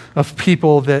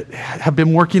people that have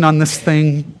been working on this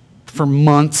thing for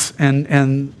months,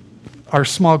 and our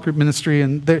small group ministry,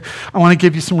 and I want to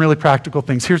give you some really practical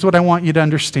things. Here's what I want you to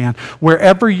understand.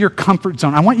 Wherever your comfort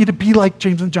zone, I want you to be like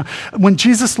James and John. When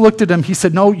Jesus looked at him, he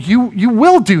said, no, you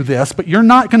will do this, but you're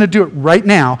not going to do it right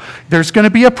now. There's going to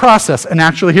be a process. And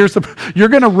actually, you're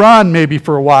going to run maybe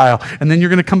for a while, and then you're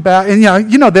going to come back. And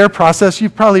you know their process.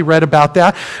 You've probably read about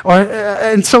that.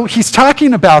 And so he's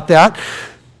talking about that,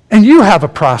 and you have a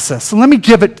process. So let me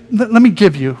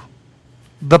give you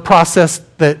the process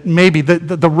that maybe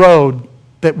the road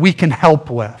that we can help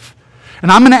with.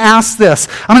 And I'm going to ask this.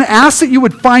 I'm going to ask that you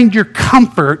would find your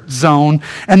comfort zone,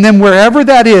 and then wherever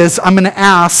that is, I'm going to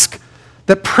ask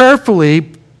that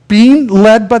prayerfully, being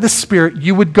led by the Spirit,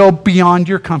 you would go beyond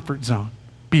your comfort zone.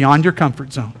 Beyond your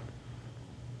comfort zone.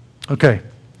 Okay.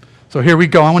 So here we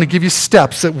go. I want to give you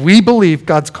steps that we believe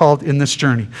God's called in this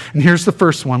journey. And here's the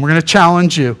first one. We're going to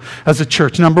challenge you as a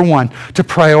church. Number one, to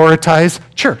prioritize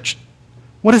church.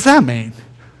 What does that mean?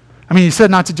 I mean, you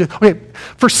said not to just, okay,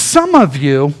 for some of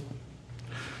you,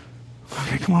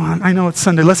 okay, come on, I know it's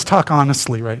Sunday. Let's talk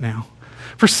honestly right now.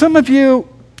 For some of you,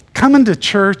 coming to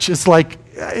church is like,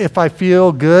 if I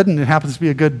feel good and it happens to be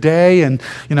a good day, and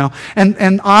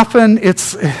and often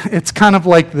it's kind of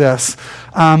like this.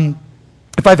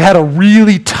 If I've had a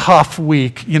really tough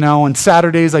week, and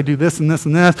Saturdays I do this and this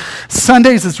and this,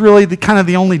 Sundays is really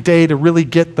the only day to really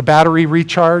get the battery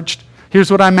recharged. Here's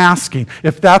what I'm asking.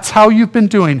 If that's how you've been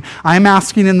doing, I'm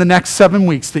asking in the next 7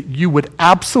 weeks that you would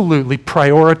absolutely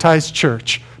prioritize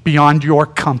church beyond your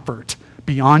comfort.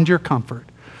 Beyond your comfort.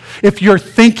 If you're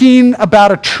thinking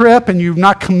about a trip and you've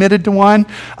not committed to one,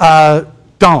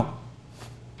 don't.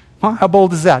 Huh? How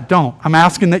bold is that? Don't. I'm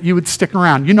asking that you would stick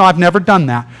around. You know I've never done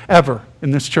that, ever,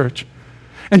 in this church.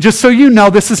 And just so you know,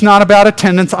 this is not about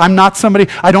attendance. I'm not somebody,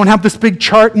 I don't have this big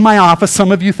chart in my office.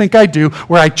 Some of you think I do,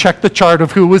 where I check the chart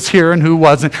of who was here and who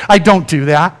wasn't. I don't do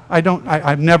that.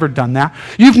 I've never done that.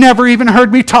 You've never even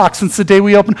heard me talk since the day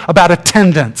we opened about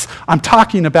attendance. I'm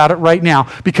talking about it right now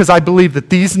because I believe that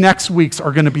these next weeks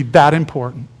are going to be that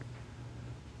important.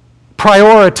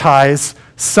 Prioritize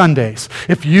Sundays.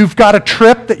 If you've got a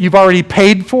trip that you've already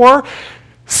paid for,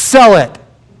 sell it.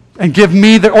 And give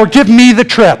me the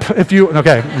trip if you,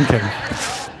 okay.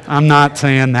 I'm not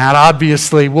saying that.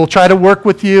 Obviously, we'll try to work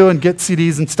with you and get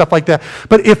CDs and stuff like that.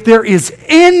 But if there is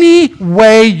any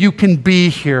way you can be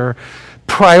here,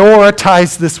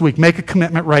 prioritize this week. Make a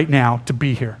commitment right now to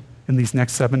be here in these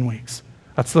next 7 weeks.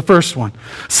 That's the first one.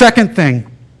 Second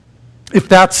thing, if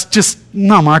that's just,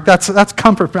 no, Mark, that's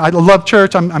comfort. I love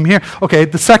church. I'm here. Okay,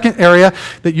 the second area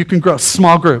that you can grow,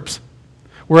 small groups.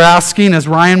 We're asking, as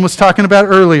Ryan was talking about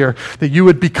earlier, that you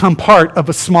would become part of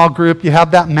a small group. You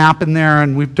have that map in there,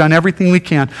 and we've done everything we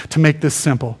can to make this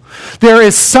simple. There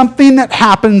is something that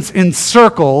happens in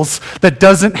circles that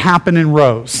doesn't happen in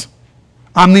rows.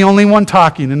 I'm the only one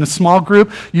talking. In a small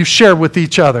group, you share with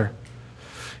each other.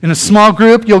 In a small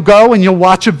group, you'll go and you'll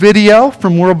watch a video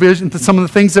from World Vision to some of the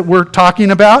things that we're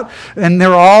talking about, and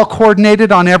they're all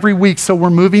coordinated on every week, so we're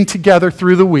moving together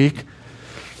through the week.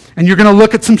 And you're going to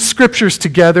look at some scriptures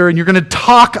together, and you're going to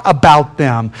talk about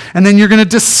them, and then you're going to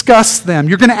discuss them.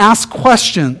 You're going to ask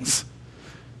questions.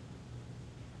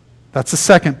 That's the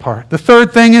second part. The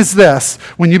third thing is this.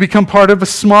 When you become part of a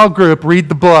small group, read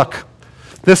the book.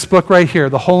 This book right here,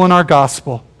 The Hole in Our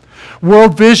Gospel.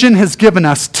 World Vision has given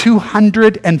us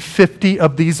 250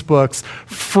 of these books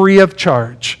free of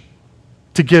charge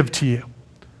to give to you.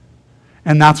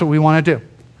 And that's what we want to do.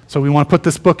 So we want to put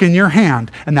this book in your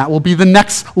hand, and that will be the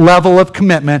next level of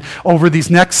commitment over these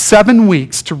next 7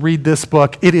 weeks to read this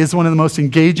book. It is one of the most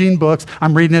engaging books.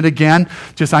 I'm reading it again.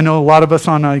 I know a lot of us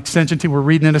on our extension team, we're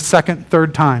reading it a second,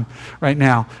 third time right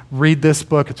now. Read this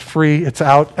book. It's free. It's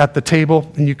out at the table,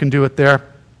 and you can do it there.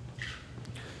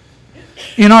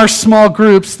 In our small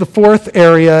groups, the fourth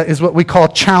area is what we call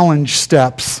challenge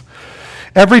steps.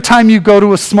 Every time you go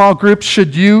to a small group,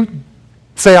 should you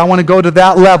say, I want to go to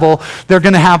that level, they're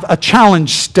going to have a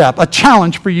challenge step, a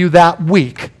challenge for you that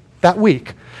week.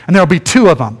 And there'll be 2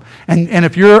 of them. And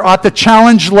if you're at the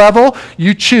challenge level,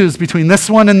 you choose between this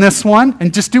one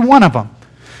and just do one of them.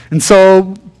 And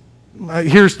so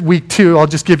here's week 2. I'll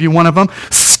just give you one of them.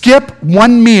 Skip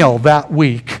one meal that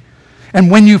week.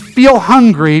 And when you feel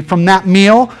hungry from that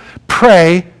meal,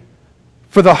 pray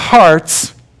for the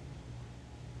hearts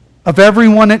of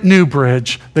everyone at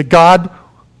Newbridge that God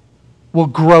will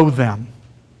grow them.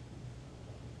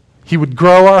 He would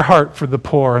grow our heart for the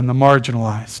poor and the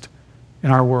marginalized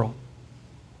in our world.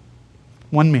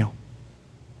 One meal.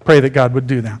 Pray that God would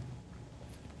do that.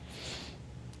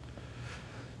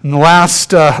 And the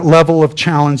last level of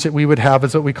challenge that we would have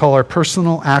is what we call our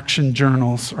personal action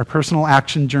journals. Our personal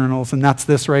action journals, and that's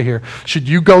this right here. Should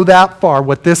you go that far,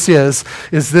 what this is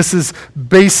this is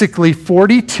basically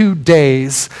 42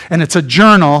 days, and it's a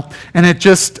journal, and it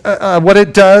just, what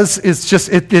it does is just,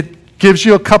 it gives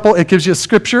you it gives you a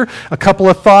scripture, a couple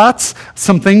of thoughts,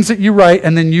 some things that you write,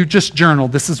 and then you just journal.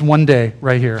 This is one day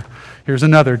right here. Here's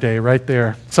another day right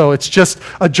there. So it's just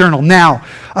a journal. Now,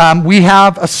 we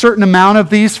have a certain amount of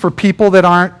these for people that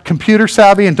aren't computer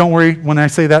savvy, and don't worry when I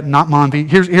say that, not Monty.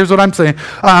 Here's what I'm saying.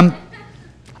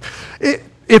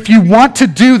 If you want to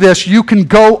do this, you can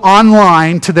go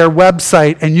online to their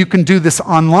website, and you can do this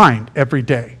online every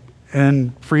day.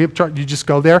 And free of charge, you just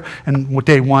go there, and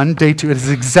day 1, day 2, it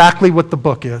is exactly what the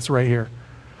book is right here.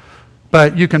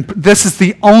 But this is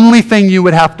the only thing you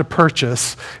would have to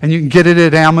purchase, and you can get it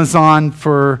at Amazon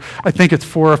for, I think it's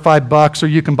 $4 or $5, or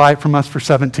you can buy it from us for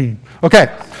 $17.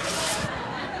 Okay.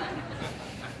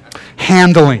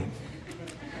 Handling.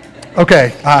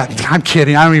 Okay, I'm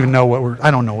kidding. I don't even know I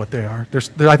don't know what they are.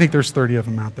 I think there's 30 of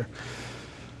them out there.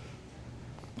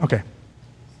 Okay.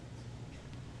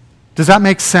 Does that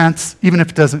make sense, even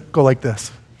if it doesn't go like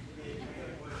this?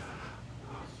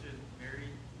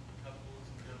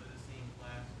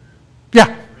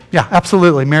 Yeah. Yeah,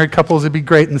 absolutely. Married couples would be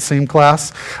great in the same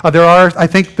class. I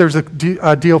think there's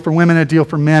a deal for women, a deal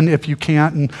for men if you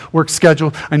can't, and work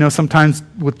schedule. I know sometimes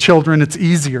with children it's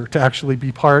easier to actually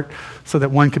be part so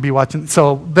that one could be watching.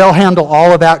 So they'll handle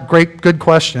all of that. Great, good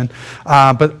question.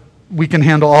 But we can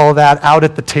handle all of that out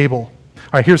at the table. All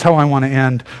right, here's how I want to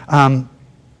end.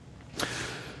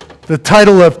 The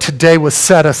title of today was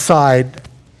Set Aside.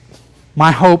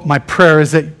 My hope, my prayer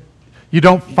is that you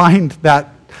don't find that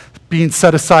being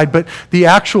set aside, but the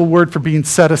actual word for being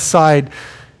set aside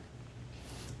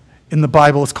in the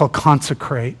Bible is called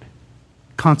consecrate.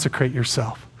 Consecrate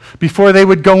yourself. Before they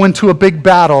would go into a big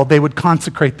battle, they would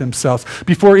consecrate themselves.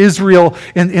 Before Israel,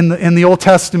 in the Old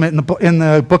Testament, in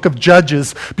the book of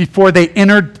Judges, before they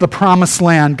entered the promised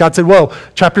land, God said, whoa,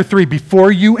 chapter 3,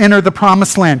 before you enter the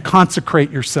promised land,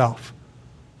 consecrate yourself.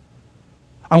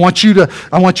 I want you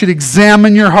to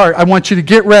examine your heart. I want you to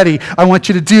get ready. I want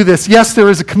you to do this. Yes, there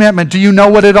is a commitment. Do you know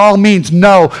what it all means?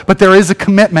 No, but there is a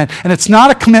commitment. And it's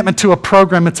not a commitment to a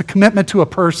program. It's a commitment to a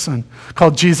person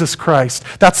called Jesus Christ.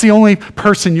 That's the only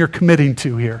person you're committing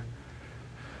to here.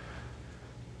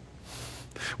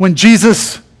 When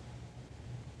Jesus,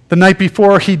 the night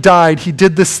before he died, he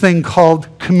did this thing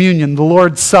called communion, the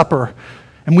Lord's Supper.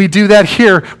 And we do that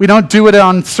here. We don't do it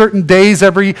on certain days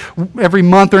every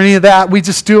month or any of that. We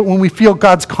just do it when we feel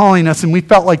God's calling us, and we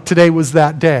felt like today was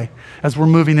that day as we're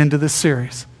moving into this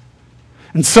series.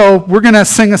 And so we're going to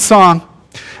sing a song,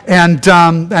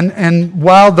 and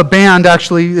while the band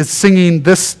actually is singing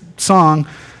this song,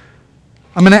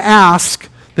 I'm going to ask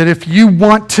that if you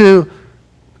want to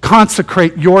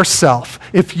consecrate yourself,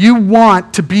 if you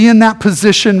want to be in that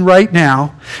position right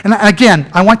now, and again,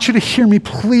 I want you to hear me,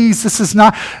 please. This is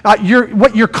not,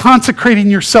 what you're consecrating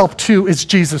yourself to is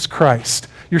Jesus Christ.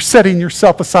 You're setting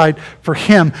yourself aside for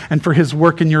Him and for His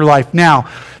work in your life. Now,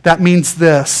 that means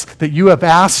this, that you have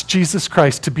asked Jesus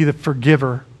Christ to be the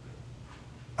forgiver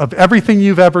of everything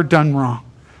you've ever done wrong,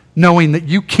 knowing that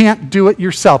you can't do it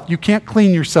yourself. You can't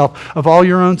clean yourself of all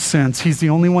your own sins. He's the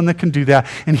only one that can do that.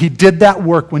 And He did that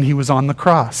work when He was on the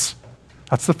cross.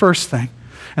 That's the first thing.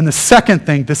 And the second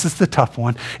thing, this is the tough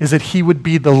one, is that He would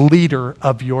be the leader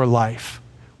of your life.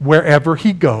 Wherever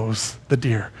He goes, the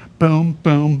deer. Boom,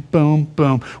 boom, boom,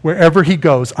 boom. Wherever He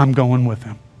goes, I'm going with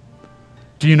Him.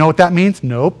 Do you know what that means?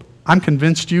 Nope. I'm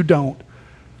convinced you don't.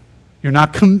 You're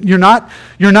not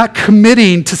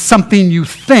committing to something you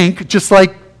think, just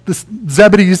like this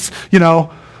Zebedee's,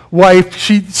 wife.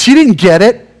 She didn't get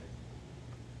it,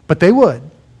 but they would.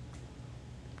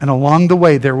 And along the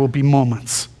way, there will be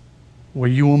moments where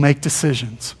you will make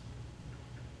decisions.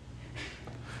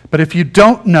 But if you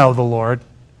don't know the Lord,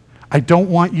 I don't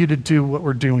want you to do what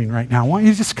we're doing right now. I want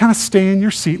you to just kind of stay in your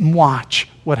seat and watch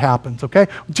what happens, okay?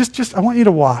 I want you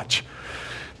to watch.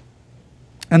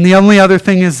 And the only other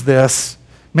thing is this.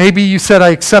 Maybe you said, I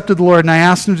accepted the Lord and I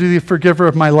asked Him to be the forgiver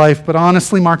of my life, but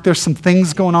honestly, Mark, there's some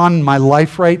things going on in my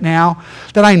life right now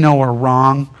that I know are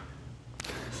wrong.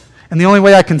 And the only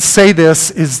way I can say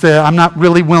this is that I'm not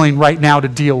really willing right now to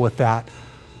deal with that.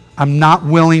 I'm not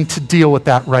willing to deal with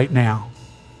that right now.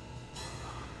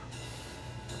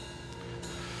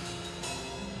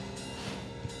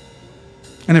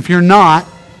 And if you're not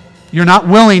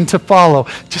willing to follow,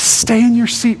 just stay in your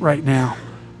seat right now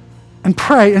and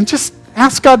pray and just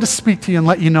ask God to speak to you and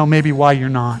let you know maybe why you're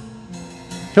not.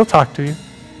 He'll talk to you.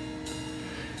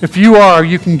 If you are,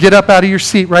 you can get up out of your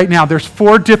seat right now. There's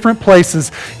 4 different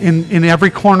places in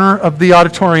every corner of the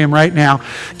auditorium right now.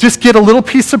 Just get a little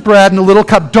piece of bread and a little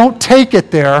cup. Don't take it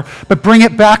there, but bring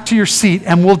it back to your seat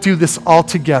and we'll do this all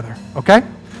together, okay?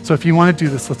 So if you want to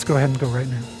do this, let's go ahead and go right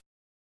now.